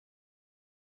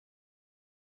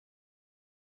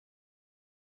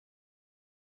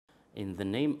In the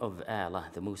name of Allah,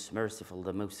 the most merciful,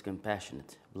 the most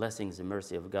compassionate, blessings and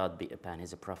mercy of God be upon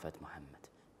His Prophet Muhammad.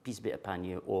 Peace be upon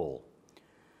you all.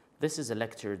 This is a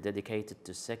lecture dedicated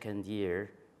to second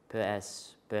year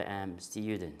PS/PM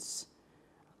students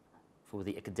for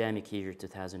the academic year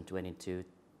 2022-23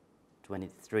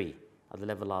 at the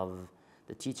level of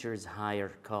the Teachers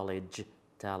Higher College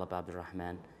Talib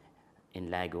Abdurrahman in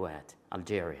Lagouat,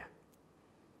 Algeria,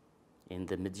 in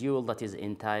the module that is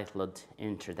entitled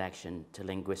Introduction to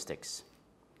Linguistics.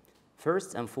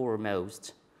 First and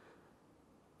foremost,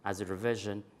 as a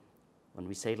revision, when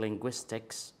we say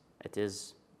linguistics, it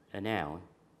is a noun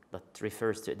that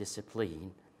refers to a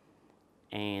discipline,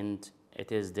 and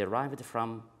it is derived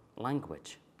from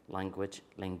language,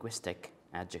 linguistic,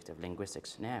 adjective,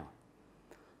 linguistics, noun.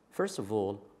 First of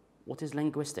all, what is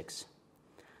linguistics?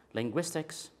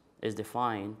 Linguistics is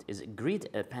agreed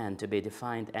upon to be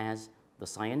defined as the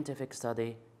scientific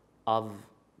study of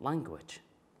language.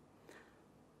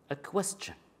 A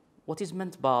question: what is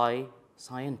meant by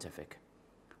scientific?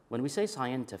 When we say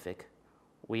scientific,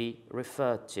 we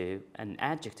refer to an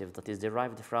adjective that is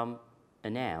derived from a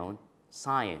noun,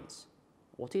 science.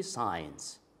 What is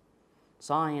science?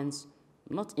 Science,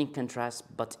 not in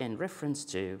contrast, but in reference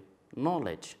to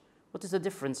knowledge. What is the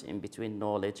difference in between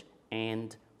knowledge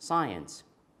and science?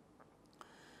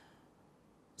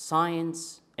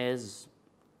 Science is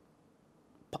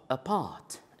a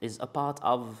part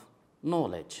of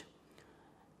knowledge.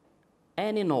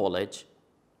 Any knowledge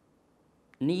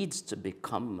needs to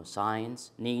become a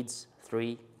science, needs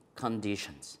three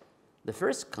conditions. The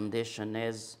first condition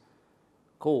is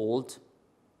called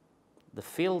the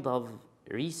field of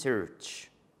research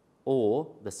or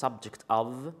the subject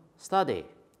of study.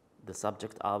 The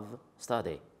subject of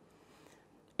study.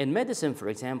 In medicine, for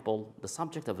example, the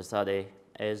subject of study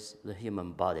is the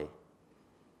human body.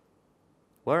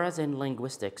 Whereas in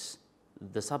linguistics,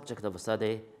 the subject of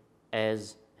study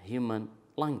is human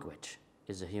language,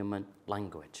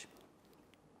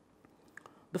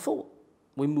 Before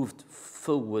we moved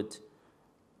forward,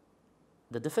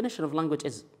 the definition of language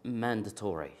is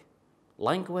mandatory.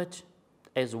 Language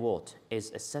is what?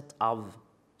 Is a set of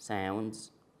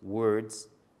sounds, words,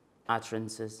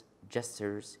 utterances,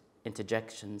 gestures,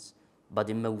 interjections,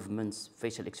 body movements,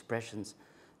 facial expressions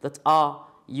that are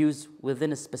used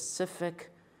within a specific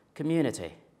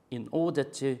community in order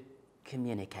to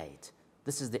communicate.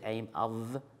 This is the aim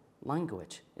of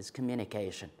language, is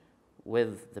communication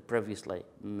with the previously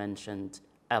mentioned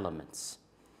elements.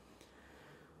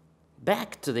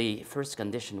 Back to the first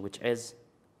condition, which is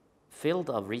field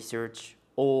of research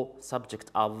or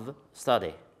subject of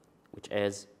study, which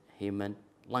is human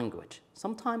language.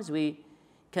 Sometimes we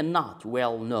cannot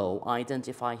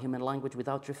identify human language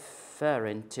without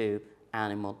referring to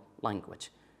animal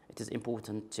language. It is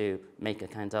important to make a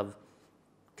kind of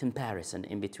comparison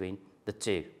in between the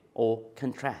two, or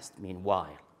contrast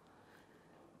meanwhile.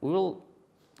 We will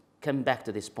come back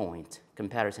to this point,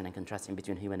 comparison and contrasting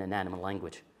between human and animal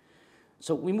language.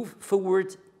 So we move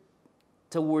forward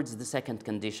towards the second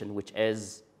condition, which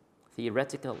is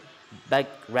theoretical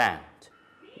background.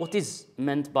 What is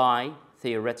meant by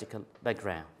theoretical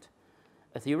background?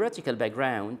 A theoretical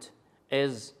background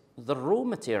is the raw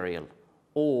material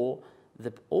or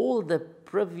all the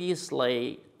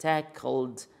previously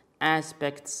tackled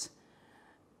aspects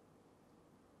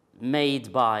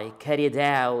carried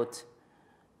out,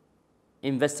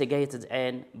 investigated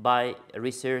by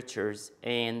researchers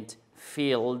and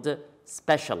field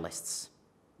specialists.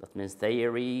 That means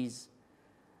theories,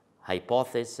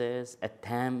 hypotheses,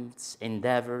 attempts,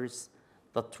 endeavors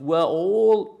that were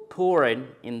all pouring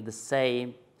in the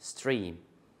same stream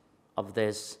of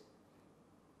this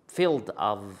field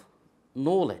of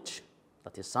knowledge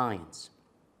that is science.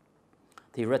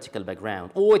 Theoretical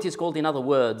background, or it is called, in other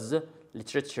words,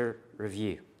 literature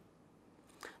review.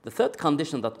 The third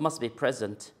condition that must be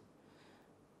present,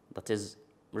 that is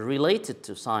related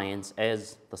to science,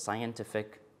 is the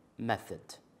scientific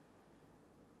method.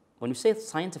 When we say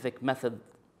scientific method,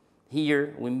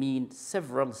 here we mean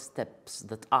several steps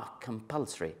that are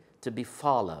compulsory to be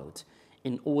followed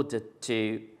in order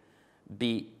to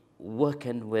be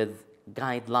working with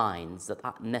guidelines that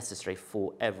are necessary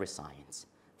for every science.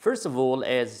 First of all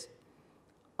is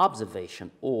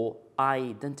observation or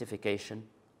identification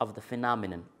of the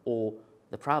phenomenon or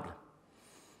the problem.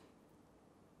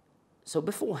 So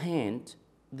beforehand,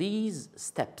 these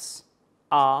steps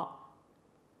are,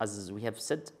 as we have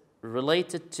said,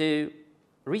 related to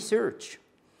research.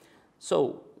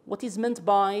 So what is meant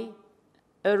by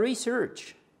a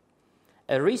research?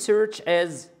 A research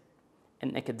is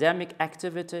an academic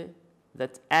activity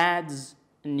that adds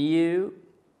new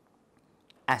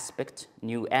aspect,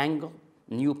 new angle,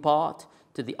 new part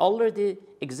to the already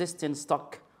existing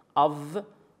stock of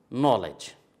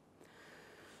knowledge.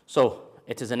 So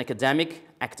it is an academic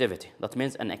activity. That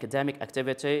means an academic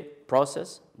activity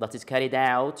process that is carried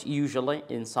out usually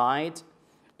inside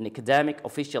an academic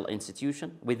official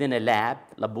institution within a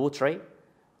laboratory,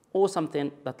 or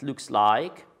something that looks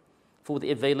like, for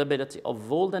the availability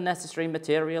of all the necessary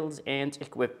materials and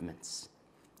equipments.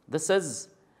 This is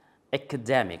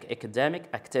academic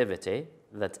activity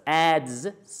that adds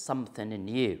something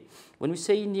new. When we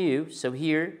say new, so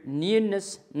here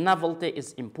newness, novelty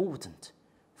is important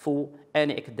for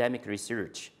any academic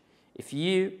research. If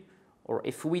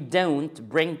we don't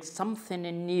bring something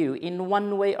new in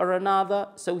one way or another,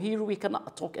 so here we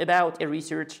cannot talk about a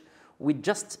research, we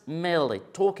just merely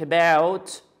talk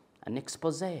about an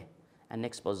expose. An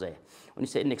expose. When you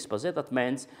say an expose, that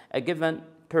means a given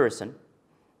person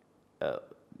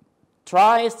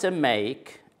tries to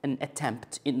make an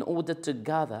attempt in order to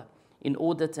gather, in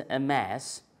order to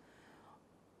amass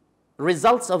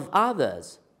results of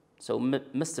others. So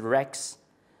Mr. X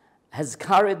has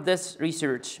carried this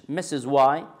research, Mrs.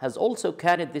 Y has also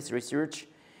carried this research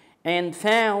and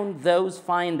found those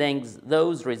findings,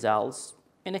 those results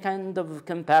in a kind of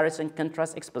comparison,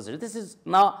 contrast, exposition. This is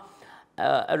not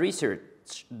a research.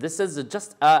 This is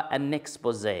just an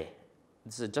expose.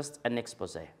 This is just an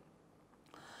expose.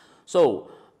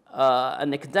 So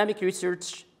an academic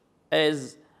research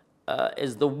is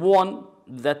the one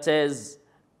that is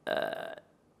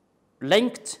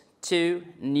linked to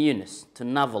newness, to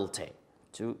novelty,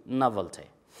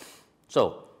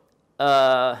 So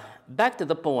back to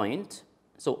the point.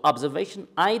 So observation,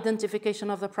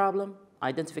 identification of the problem,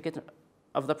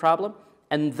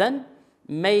 and then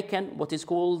making what is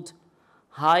called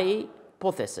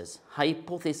hypothesis,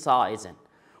 hypothesizing.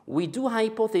 We do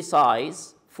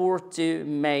hypothesize for two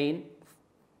main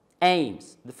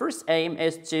aims. The first aim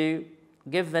is to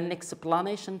give an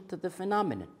explanation to the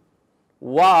phenomenon.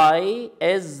 Why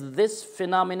is this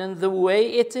phenomenon the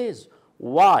way it is?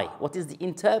 Why? What is the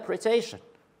interpretation?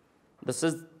 This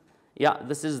is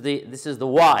the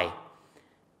why.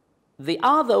 The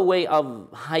other way of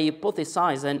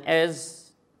hypothesizing is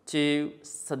to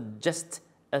suggest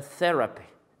a therapy,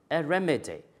 a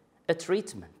remedy, a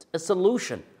treatment, a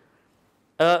solution.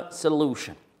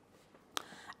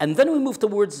 And then we move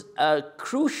towards a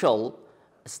crucial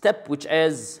step, which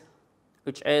is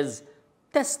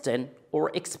testing or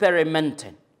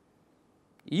experimenting.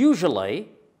 Usually,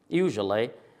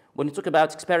 when we talk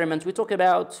about experiment, we talk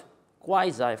about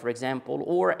quasi, for example,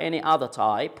 or any other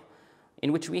type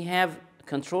in which we have a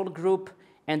control group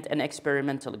and an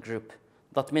experimental group.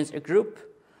 That means a group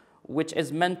which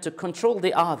is meant to control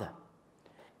the other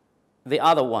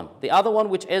one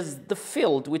which is the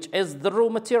field, which is the raw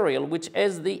material, which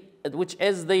is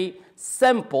the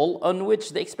sample on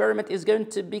which the experiment is going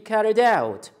to be carried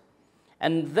out.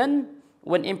 And then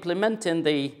when implementing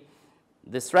the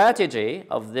strategy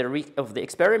of the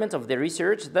experiment, of the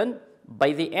research, then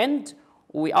by the end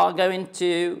we are going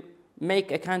to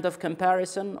make a kind of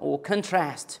comparison or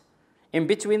contrast in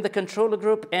between the control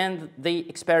group and the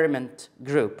experiment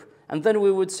group. And then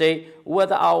we would say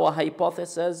whether our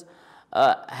hypotheses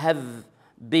have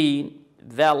been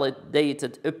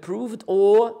validated, approved,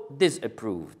 or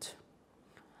disapproved.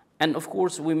 And of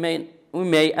course, we may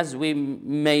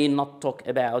not talk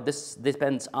about this.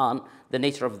 Depends on the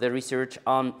nature of the research,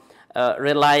 on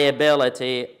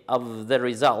reliability of the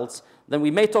results. Then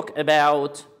we may talk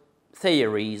about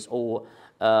theories, or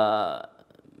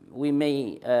we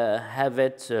may have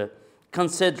it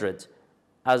considered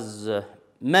as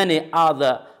many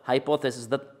other hypotheses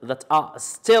that are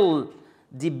still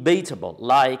debatable,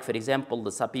 like, for example, the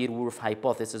Sapir-Whorf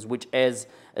hypothesis, which is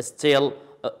still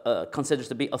considered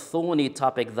to be a thorny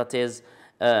topic that is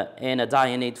in a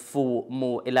dire need for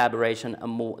more elaboration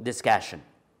and more discussion.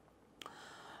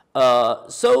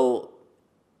 So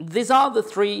these are the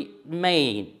three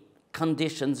main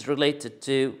conditions related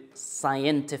to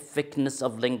scientificness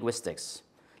of linguistics.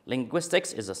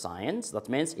 Linguistics is a science. That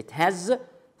means it has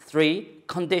three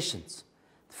conditions.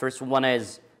 The first one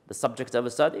is the subject of a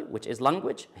study, which is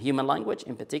language, human language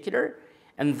in particular.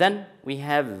 And then we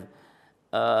have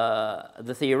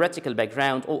the theoretical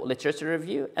background or literature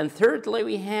review. And thirdly,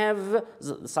 we have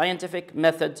the scientific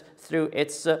method through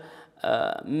its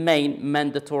main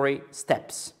mandatory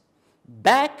steps.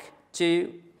 Back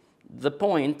to the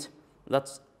point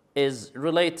that is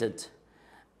related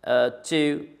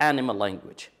to animal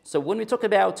language. So when we talk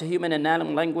about human and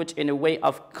animal language in a way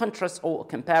of contrast or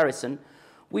comparison,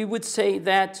 we would say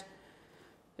that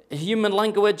human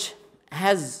language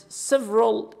has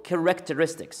several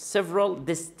characteristics, several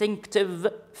distinctive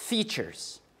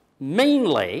features.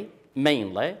 Mainly,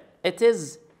 it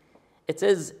is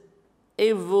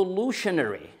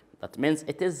evolutionary. That means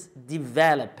it is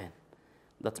developing.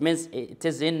 That means it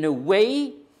is in a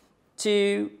way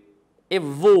to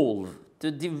evolve,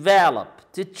 to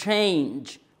develop, to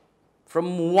change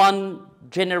from one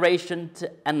generation to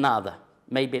another,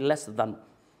 maybe less than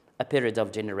a period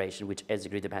of generation, which is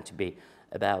agreed upon to be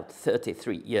about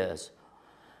 33 years.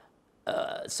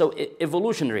 So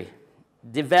evolutionary,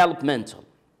 developmental.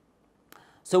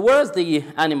 So whereas the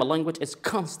animal language is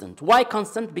constant. Why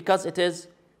constant? Because it is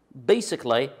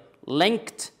basically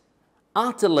linked,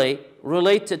 utterly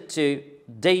related to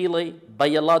daily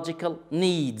biological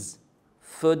needs,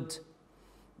 food,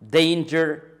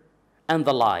 danger, and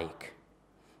the like.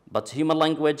 But human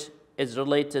language is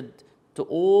related to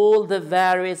all the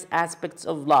various aspects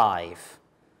of life,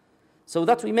 so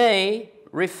that we may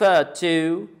refer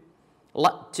to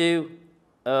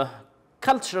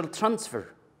cultural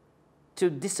transfer, to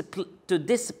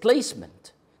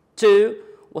displacement, to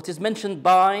what is mentioned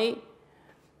by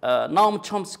Noam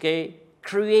Chomsky,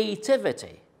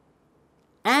 creativity,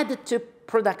 added to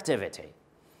productivity.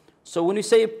 So when you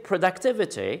say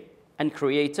productivity and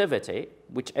creativity,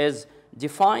 which is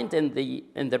defined in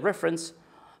the reference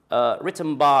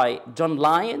written by John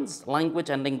Lyons, Language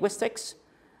and Linguistics,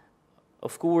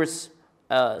 of course,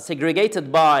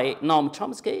 segregated by Noam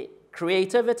Chomsky,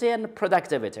 creativity and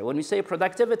productivity. When we say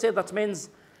productivity, that means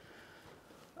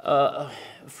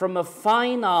from a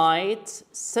finite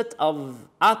set of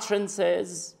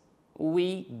utterances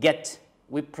we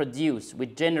produce, we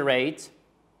generate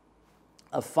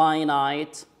a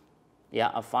finite,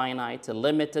 a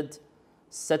limited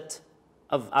set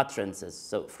of utterances.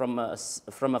 So from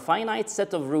a finite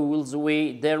set of rules,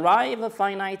 we derive a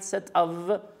finite set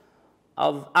of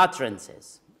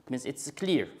utterances. It means it's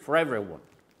clear for everyone.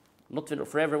 Not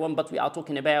for everyone, but we are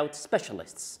talking about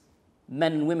specialists,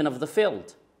 men and women of the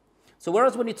field. So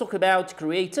whereas when you talk about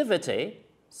creativity,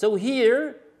 so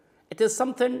here it is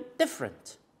something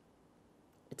different.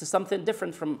 It is something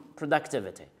different from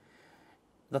productivity.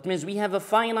 That means we have a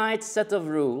finite set of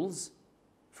rules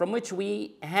from which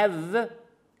we have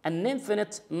an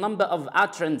infinite number of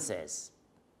utterances.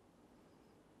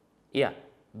 Yeah,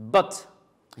 but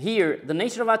here the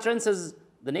nature of utterances,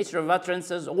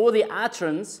 or the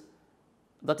utterance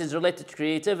that is related to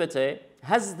creativity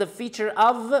has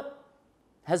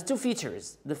two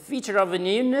features: the feature of a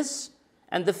newness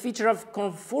and the feature of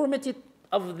conformity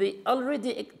of the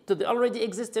already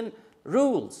existing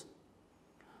rules.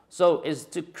 So is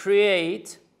to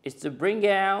create, is to bring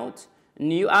out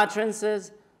new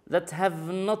utterances that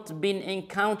have not been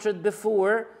encountered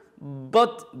before,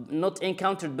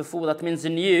 that means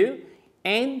new,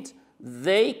 and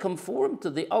they conform to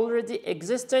the already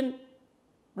existing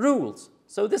rules.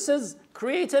 So this is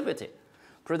creativity.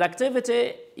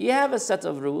 Productivity, you have a set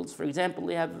of rules. For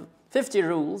example, you have 50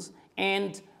 rules,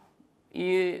 and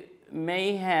you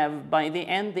may have, by the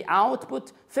end, the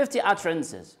output, 50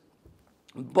 utterances.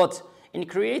 But in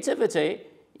creativity,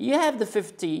 you have the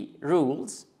 50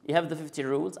 rules,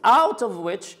 out of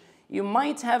which you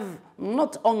might have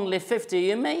not only 50,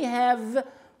 you may have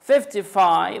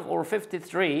 55 or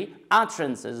 53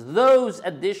 utterances. Those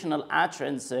additional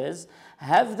utterances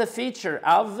have the feature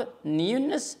of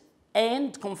newness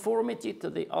and conformity to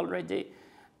the already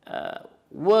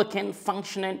working,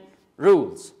 functioning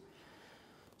rules.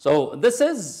 So this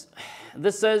is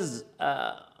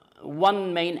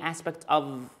one main aspect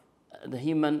of the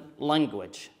human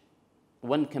language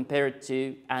when compared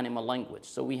to animal language.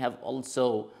 So we have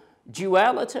also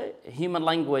duality. Human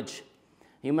language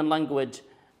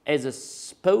is a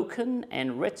spoken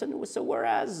and written. So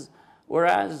whereas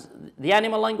the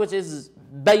animal language is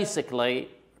basically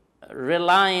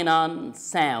relying on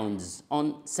sounds.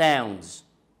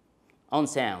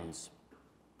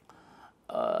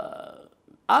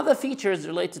 Other features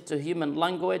related to human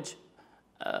language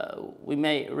we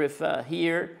may refer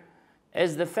here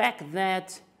is the fact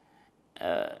that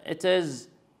it is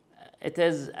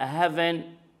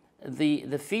having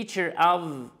the feature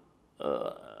of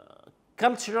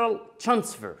cultural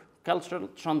transfer.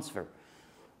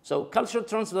 So cultural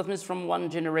transfer, that means from one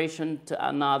generation to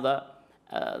another.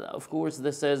 Of course,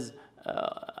 this is,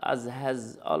 as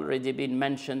has already been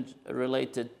mentioned,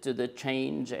 related to the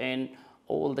change in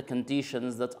all the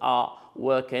conditions that are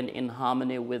working in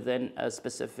harmony within a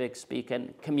specific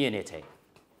speaking community.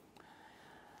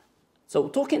 So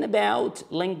talking about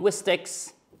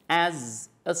linguistics as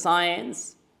a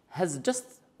science had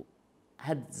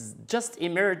just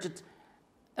emerged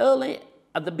early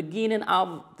at the beginning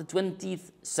of the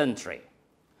 20th century.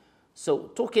 So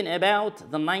talking about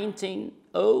the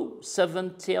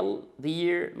 1907 till the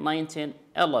year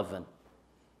 1911.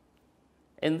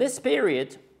 In this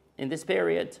period,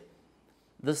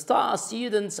 the star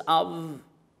students of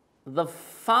the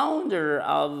founder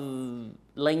of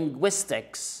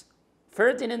linguistics,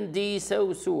 Ferdinand de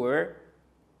Saussure,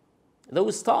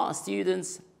 those star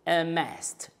students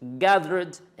amassed,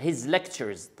 gathered his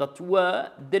lectures that were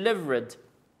delivered,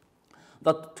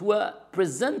 that were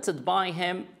presented by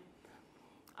him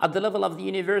at the level of the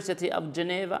University of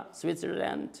Geneva,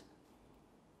 Switzerland,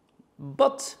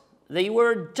 but they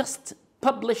were just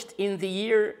published in the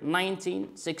year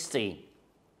 1916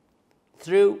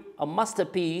 through a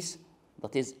masterpiece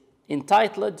that is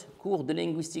entitled Cours de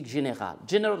Linguistique Générale,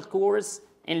 General Course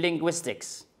in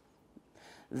Linguistics.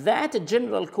 That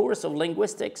general course of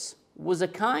linguistics was a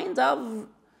kind of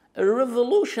a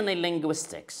revolution in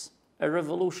linguistics. A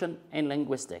revolution in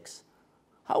linguistics.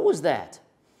 How was that?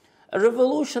 A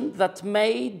revolution that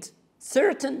made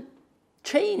certain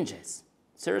changes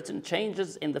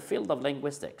in the field of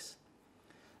linguistics.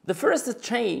 The first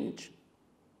change,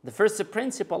 the first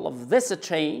principle of this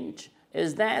change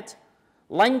is that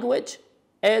language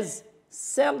is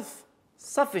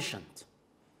self-sufficient.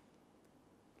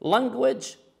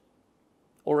 Language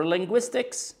or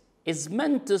linguistics is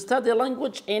meant to study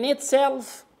language in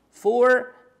itself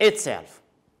for itself.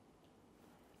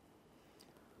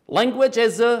 Language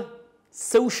is a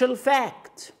social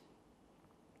fact.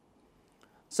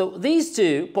 So these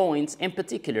 2 points in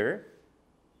particular,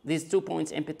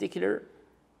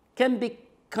 can be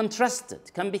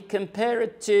contrasted, can be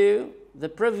compared to the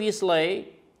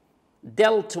previously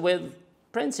dealt with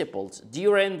principles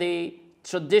during the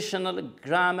traditional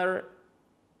grammar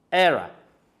era,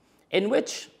 in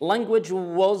which language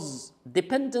was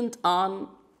dependent on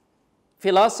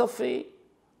philosophy,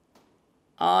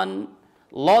 on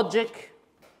logic,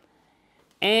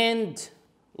 and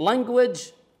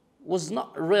language was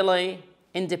not really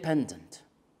independent.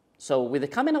 So with the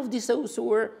coming of de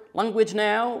Saussure, language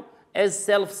now is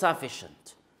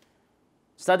self-sufficient.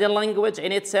 Study language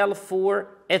in itself for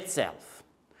itself.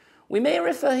 We may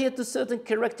refer here to certain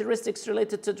characteristics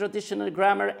related to traditional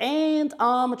grammar and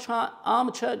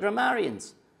armchair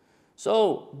grammarians.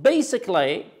 So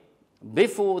basically,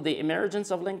 before the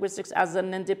emergence of linguistics as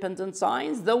an independent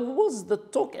science, there was the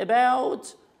talk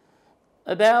about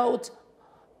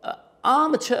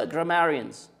armchair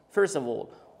grammarians. First of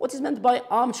all, what is meant by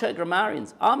armchair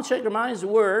grammarians? Armchair grammarians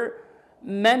were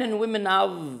men and women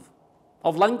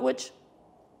of language,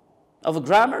 of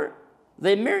grammar.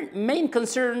 Their main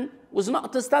concern was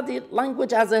not to study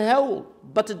language as a whole,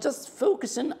 but to just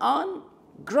focusing on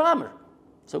grammar.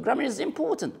 So grammar is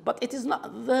important, but it is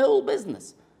not the whole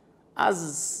business.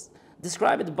 As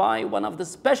described by one of the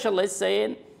specialists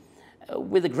saying,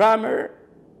 with grammar,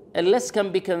 less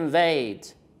can be conveyed.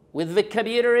 With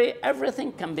vocabulary,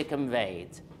 everything can be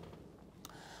conveyed.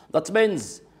 That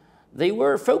means they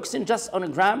were focusing just on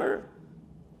grammar,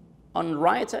 on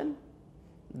writing.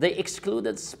 They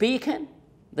excluded speaking.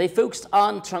 They focused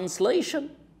on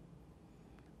translation.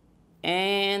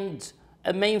 And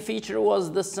a main feature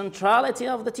was the centrality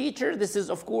of the teacher. This is,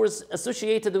 of course,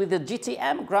 associated with the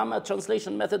GTM, grammar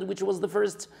translation method, which was the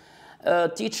first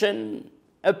teaching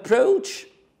approach.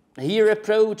 Here,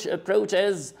 approach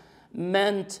is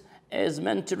meant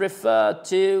to refer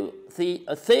to the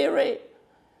theory.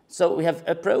 So we have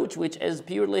approach, which is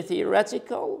purely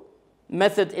theoretical.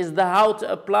 Method is the how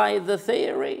to apply the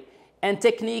theory. And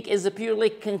technique is a purely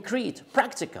concrete,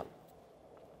 practical.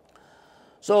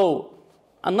 So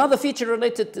another feature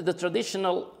related to the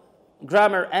traditional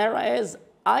grammar era is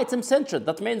item-centered.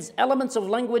 That means elements of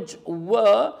language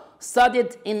were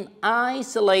studied in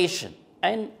isolation.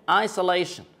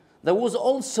 There was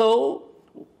also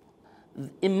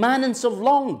immanence of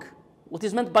long. What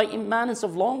is meant by immanence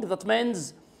of long? That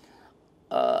means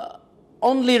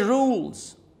only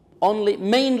rules,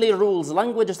 mainly rules.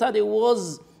 Language study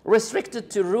was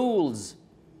restricted to rules.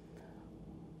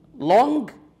 Long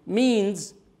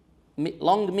means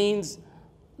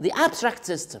the abstract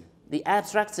system.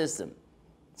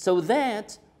 So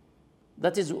that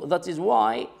is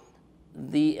why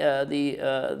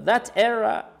that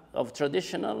era of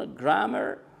traditional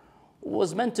grammar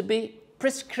was meant to be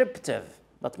prescriptive.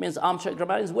 That means armchair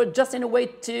grammarians were just in a way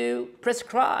to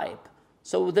prescribe.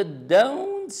 So the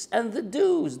don'ts and the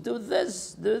do's, do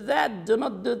this, do that, do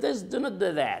not do this, do not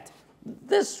do that.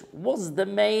 This was the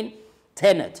main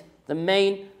tenet, the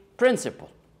main principle.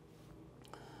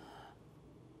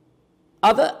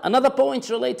 Another point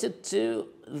related to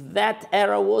that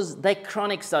era was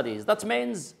diachronic studies. That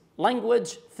means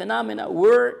language phenomena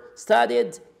were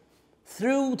studied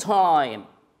through time.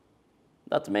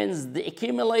 That means the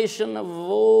accumulation of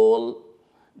all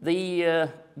the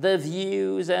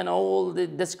views and all the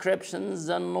descriptions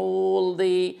and all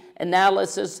the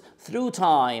analysis through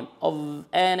time of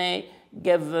any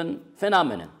given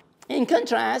phenomenon. In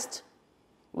contrast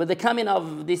with the coming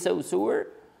of the Saussure,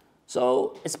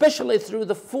 so especially through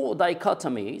the 4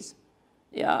 dichotomies,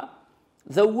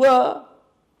 there were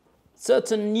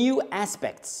certain new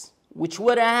aspects which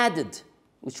were added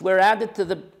to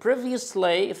the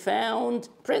previously found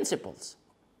principles.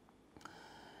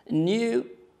 New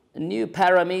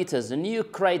parameters, new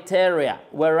criteria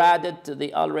were added to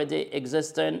the already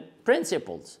existing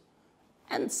principles,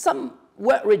 and some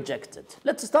were rejected.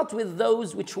 Let's start with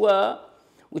those which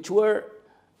were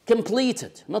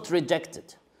completed, not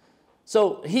rejected.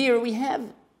 So here we have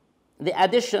the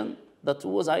addition that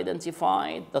was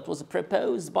identified, that was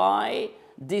proposed by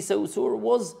de Saussure,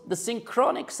 was the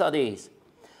synchronic studies.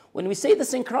 When we say the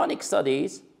synchronic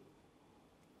studies,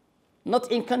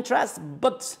 not in contrast,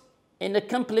 but in a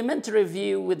complementary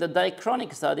view with the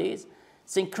diachronic studies,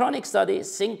 synchronic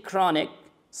studies, synchronic,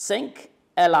 sync,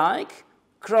 alike,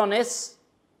 chronis,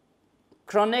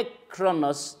 chronic,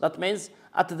 chronos, that means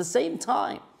at the same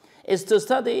time, is to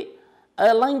study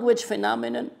a language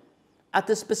phenomenon at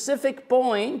a specific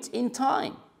point in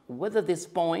time, whether this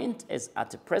point is at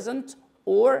the present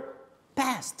or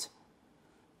past.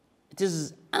 It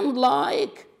is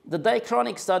unlike the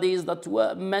diachronic studies that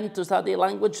were meant to study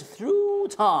language through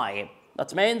time.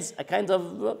 That means a kind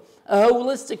of a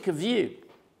holistic view.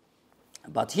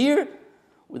 But here,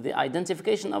 with the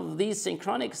identification of these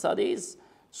synchronic studies,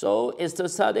 so is to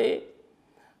study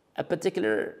a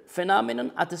particular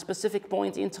phenomenon at a specific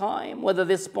point in time, whether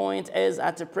this point is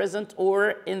at the present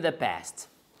or in the past.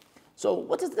 So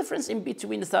what is the difference in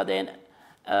between studying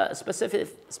a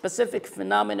specific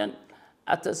phenomenon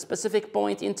at a specific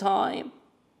point in time,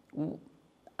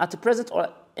 at the present or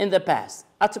in the past?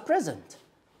 At the present,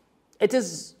 it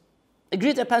is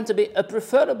agreed upon to be a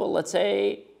preferable, let's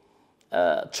say,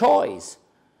 choice.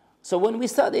 So when we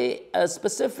study a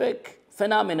specific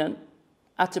phenomenon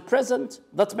at the present,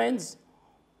 that means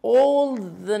all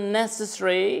the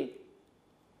necessary,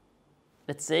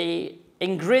 let's say,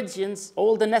 ingredients,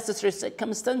 all the necessary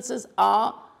circumstances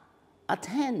are at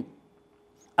hand,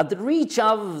 at the reach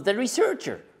of the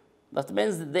researcher. That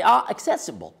means they are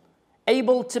accessible,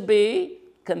 able to be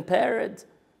compared,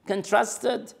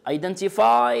 contrasted,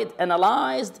 identified,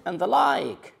 analyzed, and the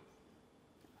like.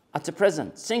 At the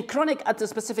present, synchronic at a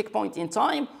specific point in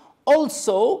time,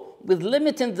 also with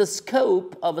limiting the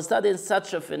scope of studying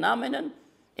such a phenomenon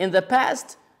in the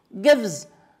past, gives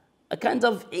a kind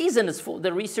of easiness for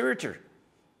the researcher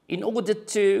in order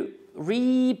to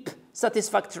reap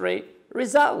satisfactory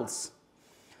results.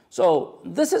 So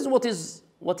this is what was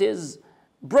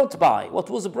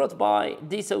brought by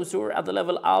de Saussure at the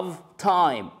level of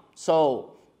time.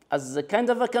 So as a kind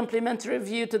of a complementary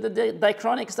view to the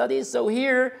diachronic studies, so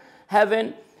here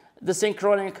having the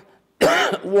synchronic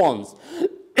ones.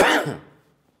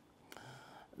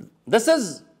 This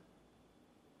is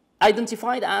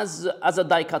identified as a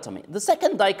dichotomy. The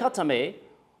second dichotomy,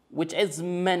 which is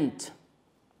meant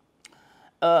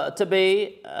to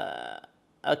be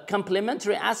a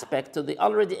complementary aspect to the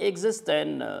already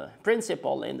existing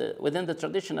principle within the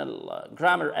traditional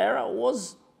grammar era,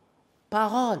 was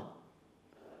parole.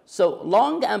 So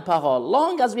langue and parole.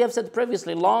 Langue, as we have said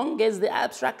previously, langue is the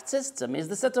abstract system, is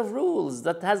the set of rules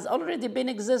that has already been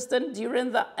existent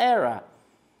during the era.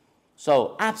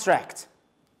 So abstract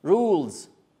rules,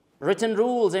 written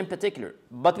rules in particular.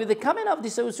 But with the coming of de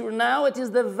Saussure now, it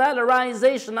is the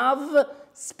valorization of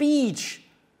speech.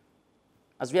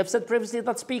 As we have said previously,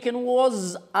 that speaking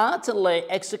was utterly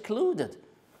excluded.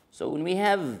 So when we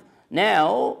have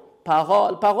now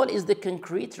parole, parole is the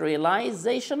concrete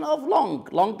realization of langue.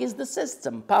 Langue is the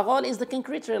system. Parole is the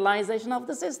concrete realization of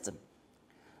the system.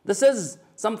 This is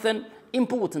something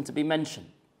important to be mentioned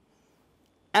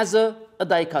as a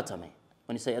dichotomy.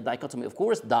 When you say a dichotomy, of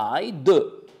course, die,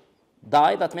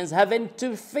 that means having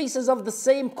two faces of the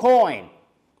same coin.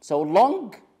 So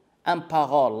langue and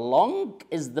parole. Langue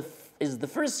is the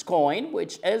first coin,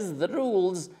 which is the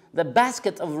rules, the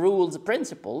basket of rules,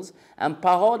 principles, and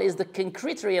parole is the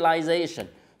concrete realization.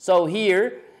 So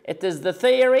here, it is the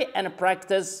theory and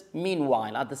practice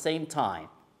meanwhile at the same time.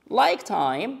 Like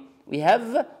time, we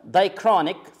have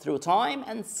diachronic through time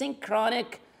and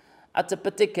synchronic at a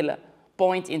particular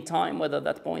point in time, whether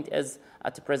that point is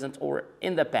at the present or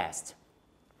in the past.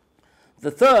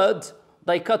 The third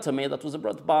dichotomy that was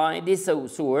brought by de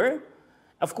Saussure,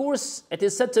 of course, it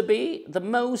is said to be the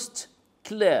most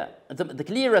clear, the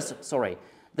clearest, sorry,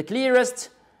 the clearest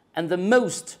and the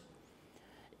most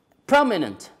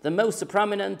prominent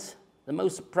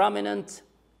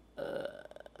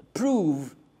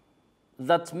proof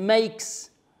that makes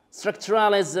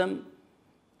structuralism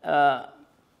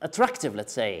attractive,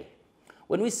 let's say.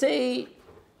 When we say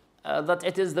that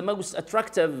it is the most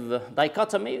attractive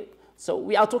dichotomy, so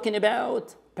we are talking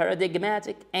about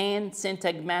paradigmatic and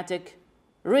syntagmatic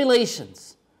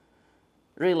relations.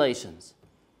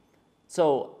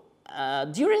 So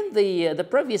during the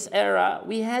previous era,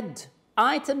 we had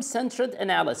item-centered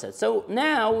analysis. So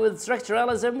now with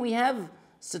structuralism, we have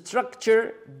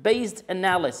structure-based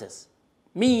analysis,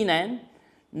 meaning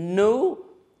no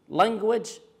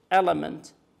language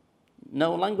element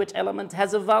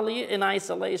has a value in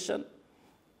isolation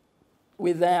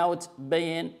without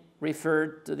being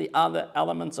referred to the other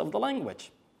elements of the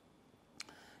language.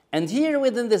 And here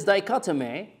within this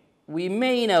dichotomy, we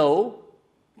may know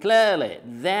clearly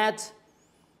that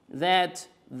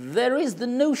there is the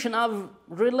notion of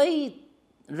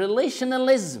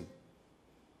relationalism.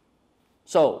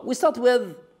 So we start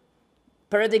with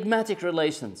paradigmatic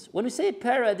relations. When we say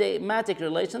paradigmatic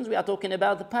relations, we are talking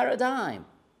about the paradigm.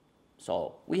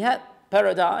 So we have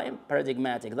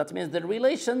paradigmatic. That means the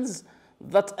relations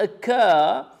that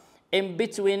occur in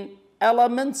between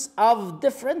elements of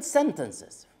different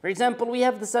sentences. For example, we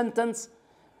have the sentence,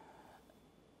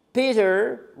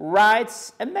 Peter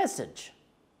writes a message.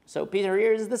 So Peter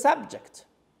here is the subject.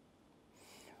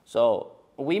 So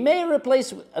we may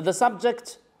replace the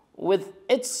subject with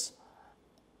its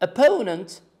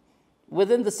opponent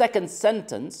within the second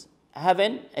sentence,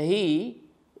 having he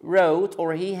wrote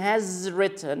or he has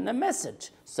written a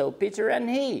message. So Peter and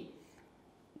he.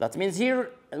 That means here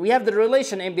we have the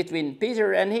relation in between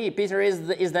Peter and he. Peter is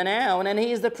the noun and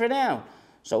he is the pronoun.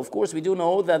 So of course we do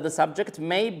know that the subject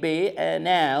may be a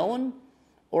noun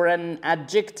or an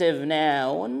adjective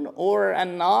noun or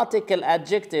an article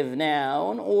adjective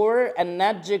noun or an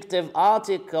adjective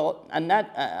article,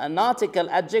 an article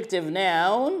adjective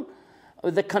noun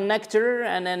with a connector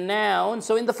and a noun.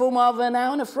 So in the form of a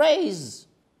noun, a phrase.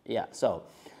 Yeah, so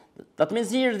that means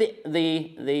here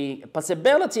the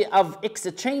possibility of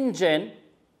exchanging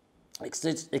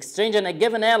a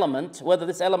given element, whether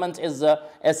this element is a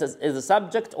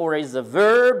subject or is a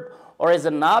verb or is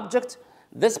an object,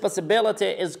 this possibility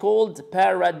is called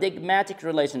paradigmatic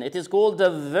relation. It is called a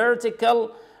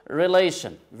vertical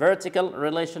relation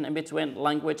in between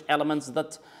language elements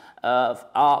that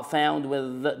are found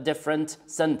with different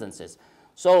sentences.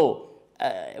 So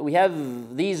we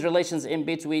have these relations in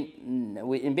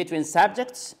between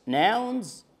subjects,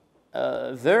 nouns,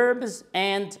 verbs,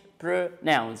 and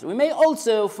pronouns. We may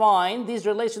also find these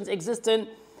relations existing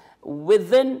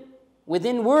within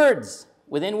words,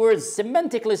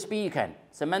 semantically speaking.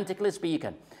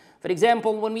 For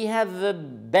example, when we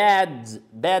have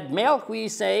bad milk, we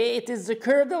say it is a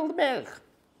curdled milk.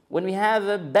 When we have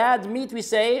a bad meat, we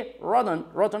say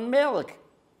rotten milk.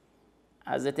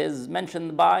 As it is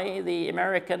mentioned by the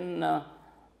American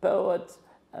poet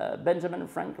Benjamin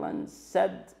Franklin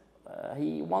said,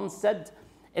 he once said,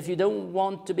 if you don't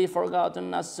want to be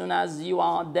forgotten as soon as you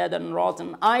are dead and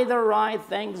rotten, either write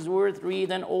things worth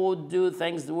reading or do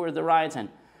things worth writing.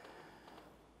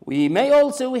 We may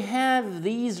also have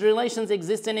these relations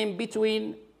existing in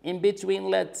between,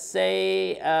 let's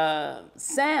say,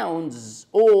 sounds,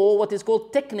 or what is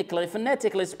called technically,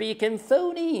 phonetically speaking,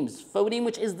 phonemes. Phoneme,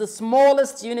 which is the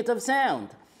smallest unit of sound.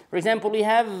 For example, we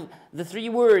have the three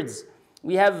words.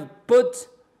 We have put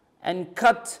and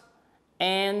cut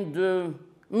and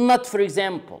not, for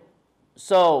example.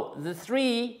 So the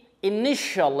three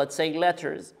initial, let's say,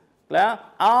 letters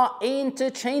are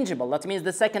interchangeable. That means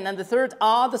the second and the third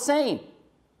are the same.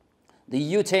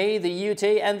 The UT,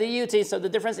 and the UT. So the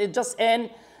difference is just in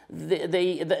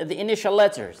the initial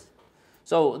letters.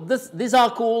 So these are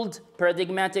called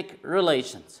paradigmatic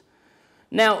relations.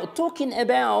 Now, talking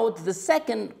about the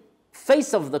second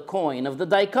face of the coin, of the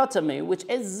dichotomy, which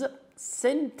is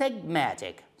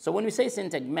syntagmatic. So when we say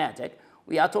syntagmatic,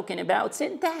 we are talking about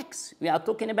syntax. We are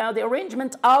talking about the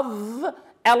arrangement of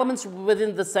elements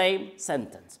within the same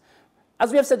sentence.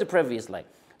 As we have said previously,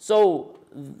 so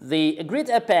the agreed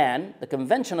upon, the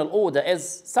conventional order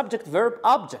is subject, verb,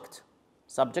 object.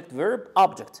 Subject, verb,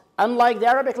 object. Unlike the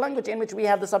Arabic language in which we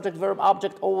have the subject, verb,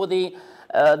 object or the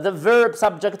verb,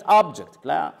 subject, object.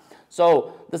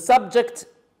 So the subject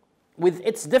with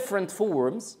its different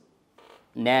forms,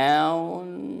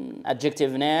 noun,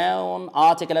 adjective, noun,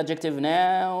 article, adjective,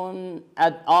 noun,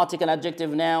 article,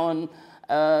 adjective, noun,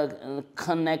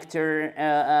 connector,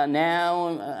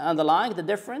 noun, and the like, the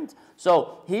different.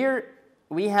 So here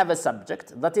we have a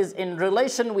subject that is in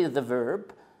relation with the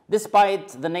verb, despite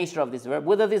the nature of this verb,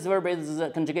 whether this verb is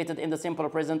conjugated in the simple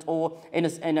present or in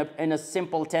a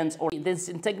simple tense or in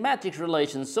syntagmatic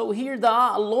relations. So here there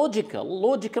are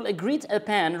logical agreed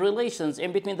upon relations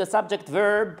in between the subject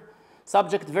verb,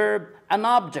 and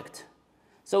object.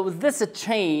 So this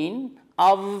chain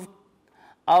of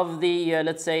the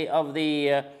let's say of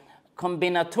the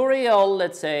combinatorial,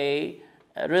 let's say,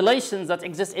 relations that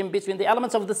exist in between the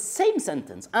elements of the same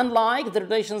sentence, unlike the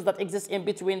relations that exist in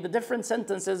between the different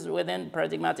sentences within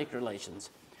paradigmatic relations.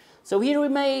 So here we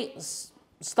may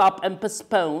stop and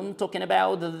postpone talking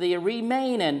about the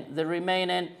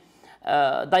remaining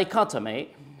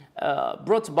dichotomy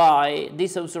brought by de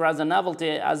Saussure as a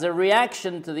novelty, as a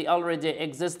reaction to the already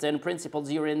existing principles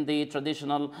here in the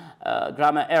traditional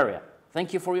grammar area.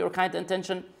 Thank you for your kind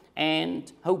attention, and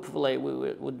hopefully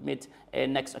we would meet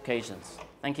in next occasions.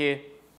 Thank you.